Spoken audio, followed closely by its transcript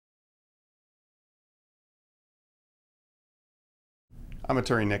I'm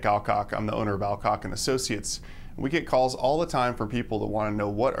attorney Nick Alcock. I'm the owner of Alcock and Associates. We get calls all the time from people that want to know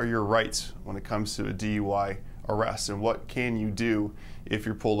what are your rights when it comes to a DUI arrest and what can you do if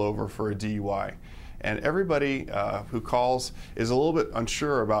you're pulled over for a DUI. And everybody who calls is a little bit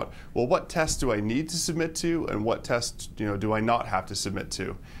unsure about, well, what tests do I need to submit to and what tests do I not have to submit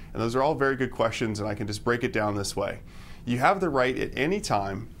to? And those are all very good questions, and I can just break it down this way. You have the right at any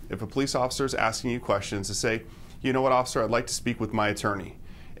time, if a police officer is asking you questions, to say, you know what, officer, I'd like to speak with my attorney.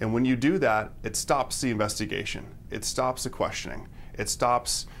 And when you do that, it stops the investigation. It stops the questioning. It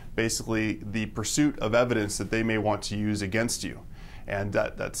stops basically the pursuit of evidence that they may want to use against you. And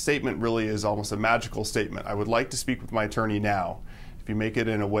that statement really is almost a magical statement. I would like to speak with my attorney now. If you make it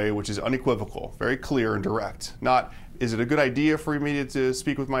in a way which is unequivocal, very clear and direct. Not, is it a good idea for me to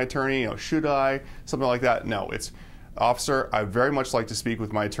speak with my attorney? Should I? Something like that. No, it's, officer, I'd very much like to speak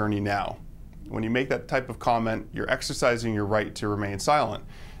with my attorney now. When you make that type of comment, you're exercising your right to remain silent.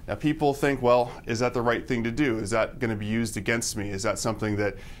 Now, people think, well, is that the right thing to do? Is that going to be used against me? Is that something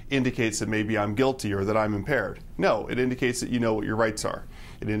that indicates that maybe I'm guilty or that I'm impaired? No, it indicates that you know what your rights are.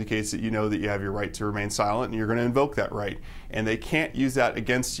 It indicates that you know that you have your right to remain silent and you're going to invoke that right. And they can't use that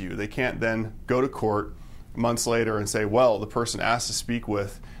against you. They can't then go to court months later and say, well, the person asked to speak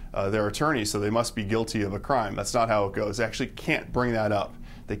with their attorney, so they must be guilty of a crime. That's not how it goes. They actually can't bring that up.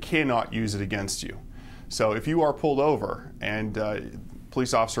 They cannot use it against you. So if you are pulled over and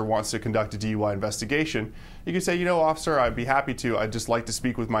police officer wants to conduct a DUI investigation, you can say, you know, officer, I'd be happy to. I'd just like to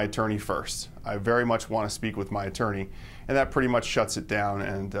speak with my attorney first. I very much want to speak with my attorney. And that pretty much shuts it down,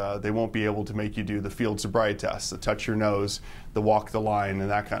 and they won't be able to make you do the field sobriety test, the touch your nose, the walk the line, and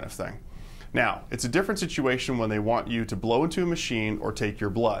that kind of thing. Now, it's a different situation when they want you to blow into a machine or take your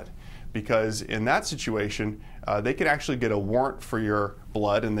blood, because in that situation, they can actually get a warrant for your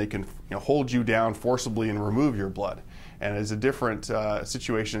blood, and they can hold you down forcibly and remove your blood. And it's a different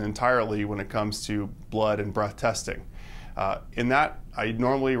situation entirely when it comes to blood and breath testing. In that, I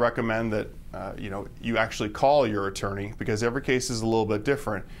normally recommend that you actually call your attorney, because every case is a little bit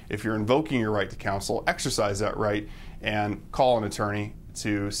different. If you're invoking your right to counsel, exercise that right and call an attorney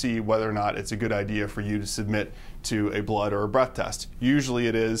to see whether or not it's a good idea for you to submit to a blood or a breath test. Usually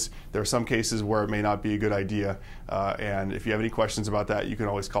it is. There are some cases where it may not be a good idea, and if you have any questions about that, you can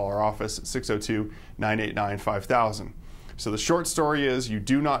always call our office at 602-989-5000. So the short story is, you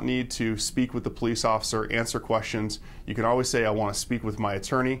do not need to speak with the police officer, answer questions. You can always say, I want to speak with my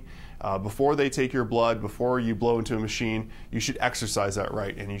attorney. Before they take your blood, before you blow into a machine, you should exercise that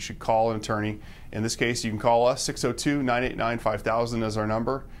right, and you should call an attorney. In this case, you can call us. 602-989-5000 is our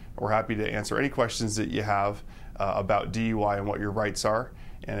number. We're happy to answer any questions that you have about DUI and what your rights are.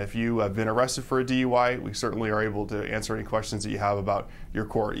 And if you have been arrested for a DUI, we certainly are able to answer any questions that you have about your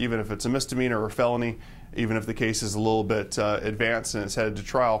court, even if it's a misdemeanor or a felony, even if the case is a little bit advanced and it's headed to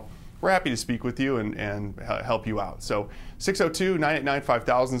trial. We're happy to speak with you and help you out. So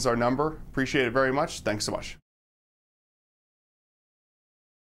 602-989-5000 is our number. Appreciate it very much. Thanks so much.